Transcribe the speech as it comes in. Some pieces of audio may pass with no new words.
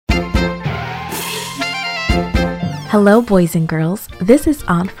Hello, boys and girls. This is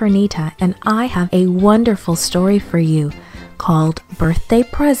Aunt Fernita, and I have a wonderful story for you called Birthday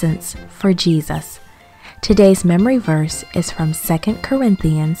Presents for Jesus. Today's memory verse is from 2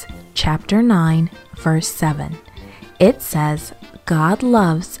 Corinthians chapter 9, verse 7. It says, God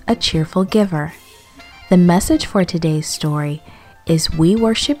loves a cheerful giver. The message for today's story is we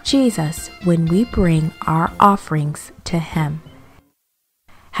worship Jesus when we bring our offerings to Him.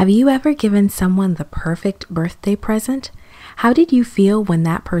 Have you ever given someone the perfect birthday present? How did you feel when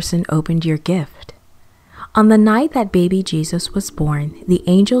that person opened your gift? On the night that baby Jesus was born, the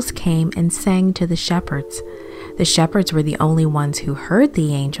angels came and sang to the shepherds. The shepherds were the only ones who heard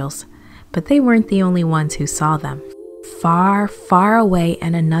the angels, but they weren't the only ones who saw them. Far, far away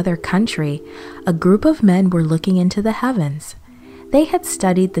in another country, a group of men were looking into the heavens. They had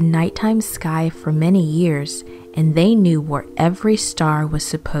studied the nighttime sky for many years, and they knew where every star was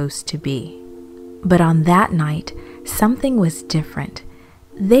supposed to be. But on that night, something was different.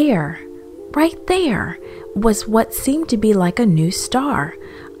 There, right there, was what seemed to be like a new star,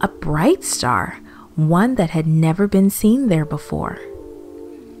 a bright star, one that had never been seen there before.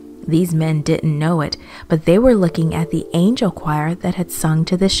 These men didn't know it, but they were looking at the angel choir that had sung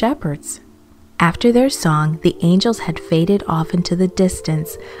to the shepherds. After their song, the angels had faded off into the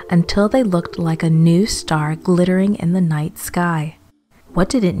distance until they looked like a new star glittering in the night sky. What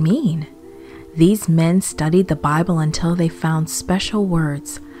did it mean? These men studied the Bible until they found special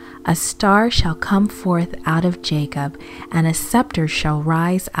words. A star shall come forth out of Jacob, and a scepter shall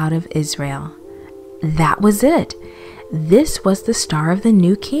rise out of Israel. That was it. This was the star of the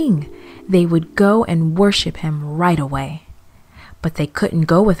new king. They would go and worship him right away. But they couldn't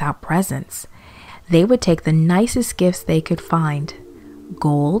go without presents. They would take the nicest gifts they could find: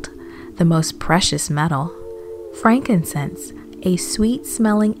 gold, the most precious metal; frankincense, a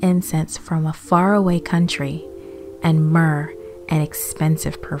sweet-smelling incense from a faraway country; and myrrh, an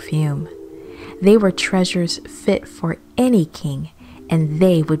expensive perfume. They were treasures fit for any king, and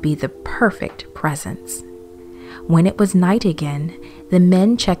they would be the perfect presents. When it was night again, the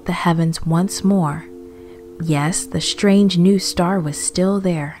men checked the heavens once more. Yes, the strange new star was still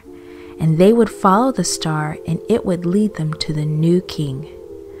there, and they would follow the star, and it would lead them to the new king.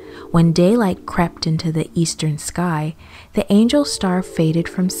 When daylight crept into the eastern sky, the angel star faded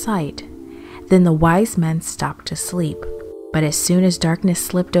from sight. Then the wise men stopped to sleep. But as soon as darkness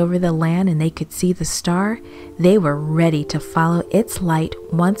slipped over the land and they could see the star, they were ready to follow its light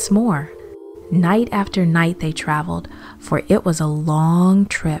once more. Night after night they traveled, for it was a long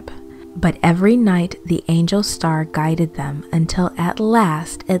trip. But every night the angel star guided them until at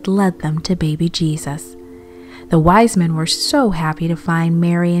last it led them to baby Jesus. The wise men were so happy to find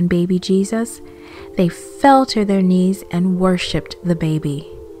Mary and baby Jesus. They fell to their knees and worshipped the baby.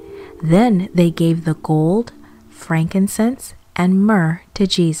 Then they gave the gold, frankincense, and myrrh to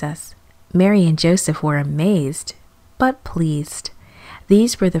Jesus. Mary and Joseph were amazed, but pleased.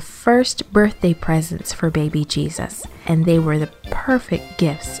 These were the first birthday presents for baby Jesus, and they were the perfect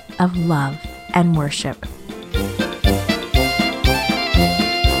gifts of love and worship.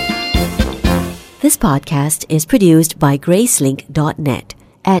 This podcast is produced by Gracelink.net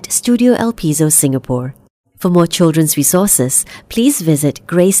at Studio El Piso, Singapore. For more children's resources, please visit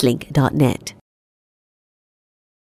Gracelink.net.